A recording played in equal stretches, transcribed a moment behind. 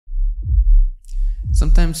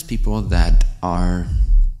Sometimes people that are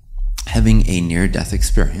having a near-death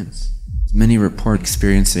experience, many report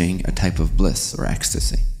experiencing a type of bliss or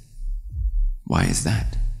ecstasy. Why is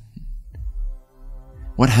that?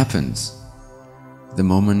 What happens the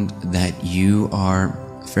moment that you are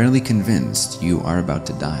fairly convinced you are about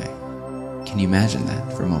to die? Can you imagine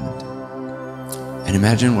that for a moment? And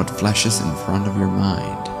imagine what flashes in front of your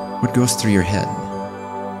mind, what goes through your head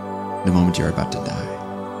the moment you're about to die.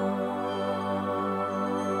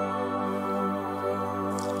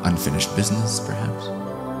 Unfinished business, perhaps?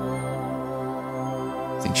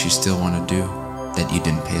 Things you still want to do that you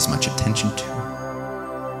didn't pay as much attention to.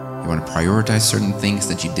 You want to prioritize certain things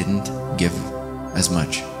that you didn't give as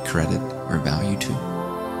much credit or value to.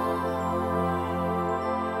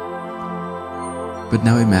 But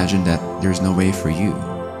now imagine that there's no way for you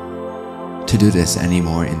to do this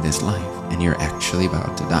anymore in this life, and you're actually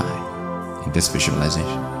about to die in this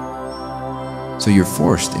visualization. So you're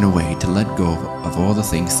forced in a way to let go of all the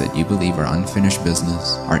things that you believe are unfinished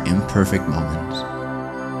business, are imperfect moments.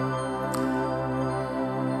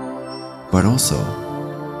 But also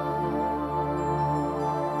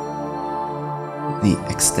the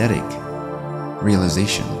ecstatic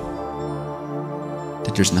realization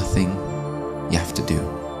that there's nothing you have to do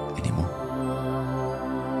anymore.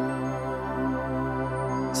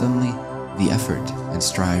 Suddenly, the effort and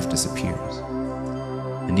strive disappears,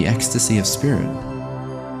 and the ecstasy of spirit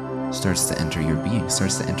starts to enter your being,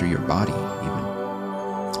 starts to enter your body, even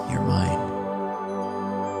your mind.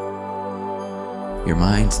 Your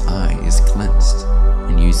mind's eye is cleansed,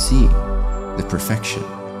 and you see the perfection,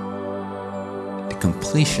 the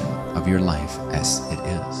completion of your life as it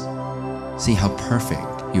is. See how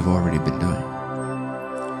perfect you've already been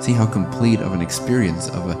doing. See how complete of an experience,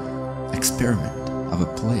 of an experiment, of a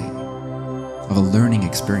play, of a learning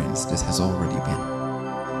experience this has already been.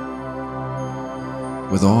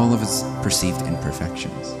 With all of its perceived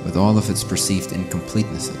imperfections, with all of its perceived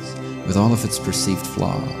incompletenesses, with all of its perceived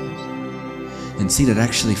flaws. And see that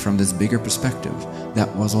actually from this bigger perspective,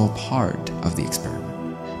 that was all part of the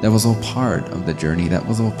experiment. That was all part of the journey. That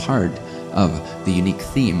was all part of the unique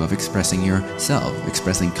theme of expressing yourself,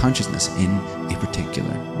 expressing consciousness in a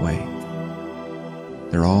particular way.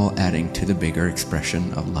 They're all adding to the bigger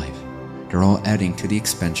expression of life. They're all adding to the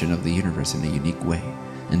expansion of the universe in a unique way.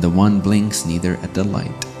 And the one blinks neither at the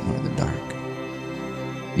light nor the dark,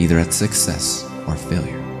 neither at success or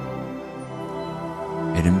failure.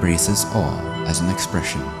 It embraces all as an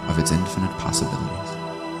expression of its infinite possibilities.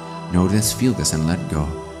 Know this, feel this, and let go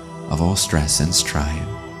of all stress and strife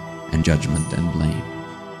and judgment and blame.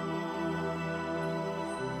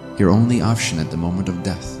 Your only option at the moment of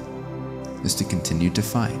death is to continue to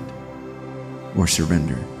fight or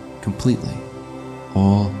surrender completely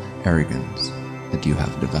all arrogance that you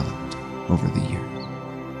have developed over the years.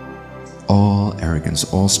 All arrogance,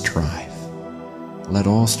 all strife. Let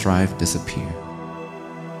all strife disappear.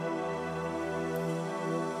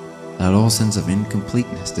 Let all sense of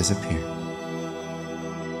incompleteness disappear.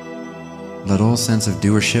 Let all sense of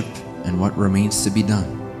doership and what remains to be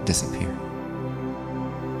done disappear.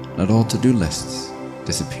 Let all to-do lists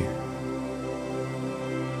disappear.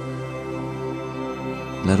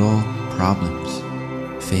 Let all problems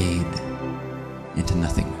fade into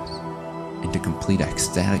nothingness, into complete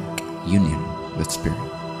ecstatic union with spirit.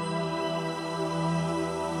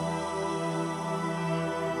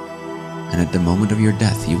 And at the moment of your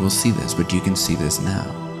death, you will see this, but you can see this now.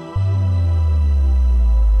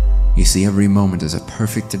 You see every moment as a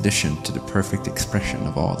perfect addition to the perfect expression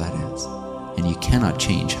of all that is, and you cannot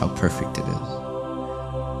change how perfect it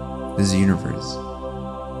is. This universe,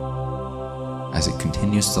 as it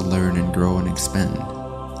continues to learn and grow and expand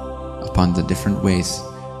upon the different ways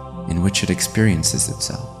in which it experiences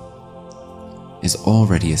itself, is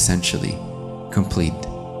already essentially complete,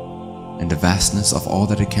 and the vastness of all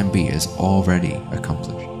that it can be is already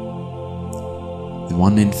accomplished. The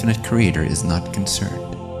one infinite creator is not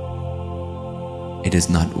concerned. It is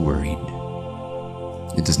not worried.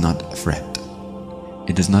 It does not fret.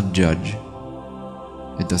 It does not judge.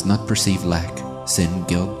 It does not perceive lack, sin,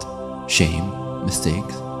 guilt, shame,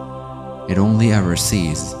 mistakes. It only ever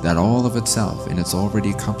sees that all of itself in its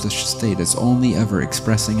already accomplished state is only ever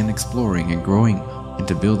expressing and exploring and growing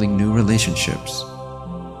into building new relationships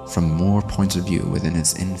from more points of view within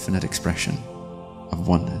its infinite expression of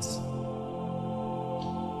oneness.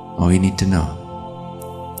 All you need to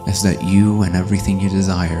know is that you and everything you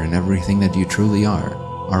desire and everything that you truly are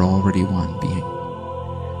already one being.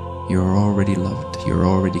 You're already loved. You're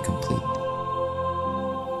already complete.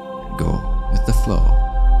 Go with the flow.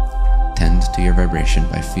 Tend to your vibration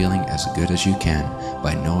by feeling as good as you can,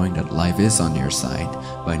 by knowing that life is on your side,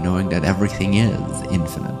 by knowing that everything is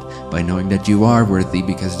infinite, by knowing that you are worthy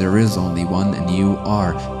because there is only one and you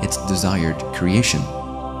are its desired creation.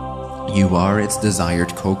 You are its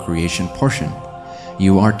desired co-creation portion.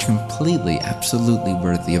 You are completely, absolutely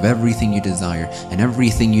worthy of everything you desire, and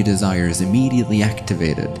everything you desire is immediately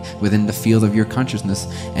activated within the field of your consciousness,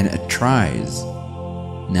 and it tries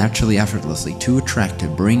naturally, effortlessly to attract, to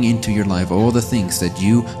bring into your life all the things that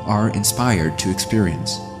you are inspired to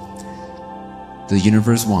experience. The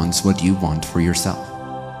universe wants what you want for yourself,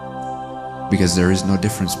 because there is no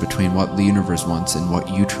difference between what the universe wants and what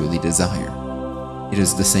you truly desire. It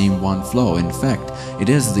is the same one flow. In fact, it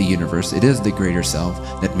is the universe, it is the greater self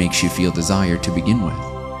that makes you feel desire to begin with.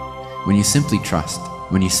 When you simply trust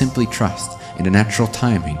in the natural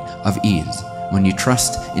timing of ease, when you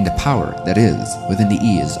trust in the power that is within the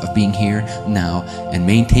ease of being here, now, and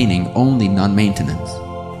maintaining only non-maintenance,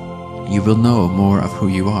 you will know more of who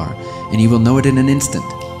you are, and you will know it in an instant.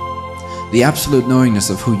 The absolute knowingness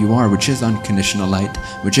of who you are, which is unconditional light,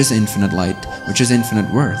 which is infinite light, which is infinite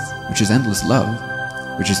worth, which is endless love,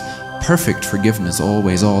 which is perfect forgiveness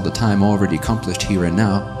always, all the time, already accomplished here and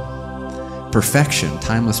now. Perfection,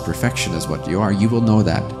 timeless perfection is what you are. You will know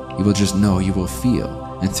that. You will just know, you will feel.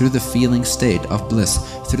 And through the feeling state of bliss,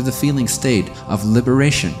 through the feeling state of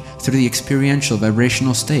liberation, through the experiential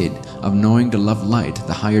vibrational state of knowing the love light,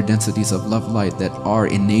 the higher densities of love light that are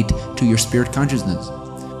innate to your spirit consciousness.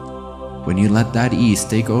 When you let that ease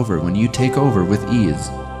take over, when you take over with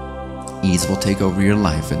ease, ease will take over your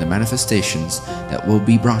life, and the manifestations that will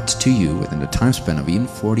be brought to you within the time span of even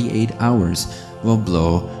 48 hours will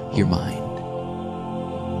blow your mind.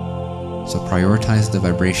 So prioritize the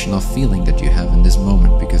vibrational feeling that you have in this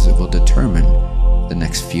moment, because it will determine the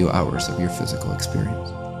next few hours of your physical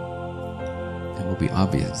experience. It will be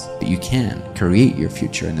obvious that you can create your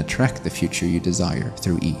future and attract the future you desire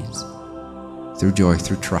through ease, through joy,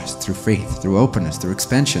 through trust, through faith, through openness, through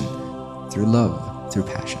expansion, through love, through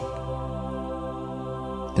passion.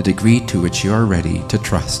 The degree to which you are ready to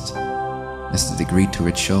trust is the degree to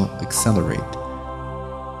which you'll accelerate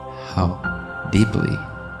how deeply,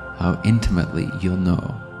 how intimately you'll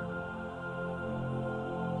know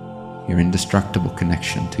your indestructible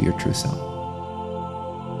connection to your true self.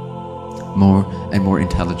 More and more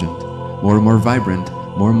intelligent, more and more vibrant,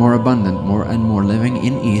 more and more abundant, more and more living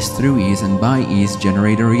in ease, through ease, and by ease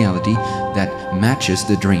generate a reality that matches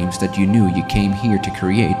the dreams that you knew you came here to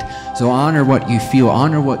create. So honor what you feel,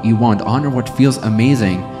 honor what you want, honor what feels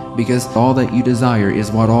amazing, because all that you desire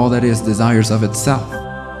is what all that is desires of itself.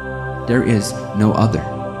 There is no other.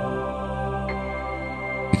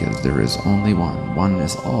 Because there is only one. One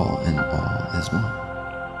is all, and all is one.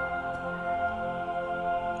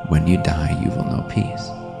 When you die, you will know peace.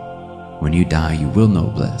 When you die, you will know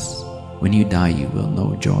bliss. When you die, you will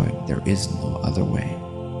know joy. There is no other way.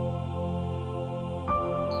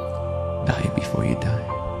 Die before you die,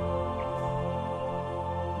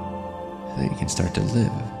 so that you can start to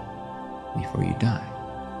live before you die.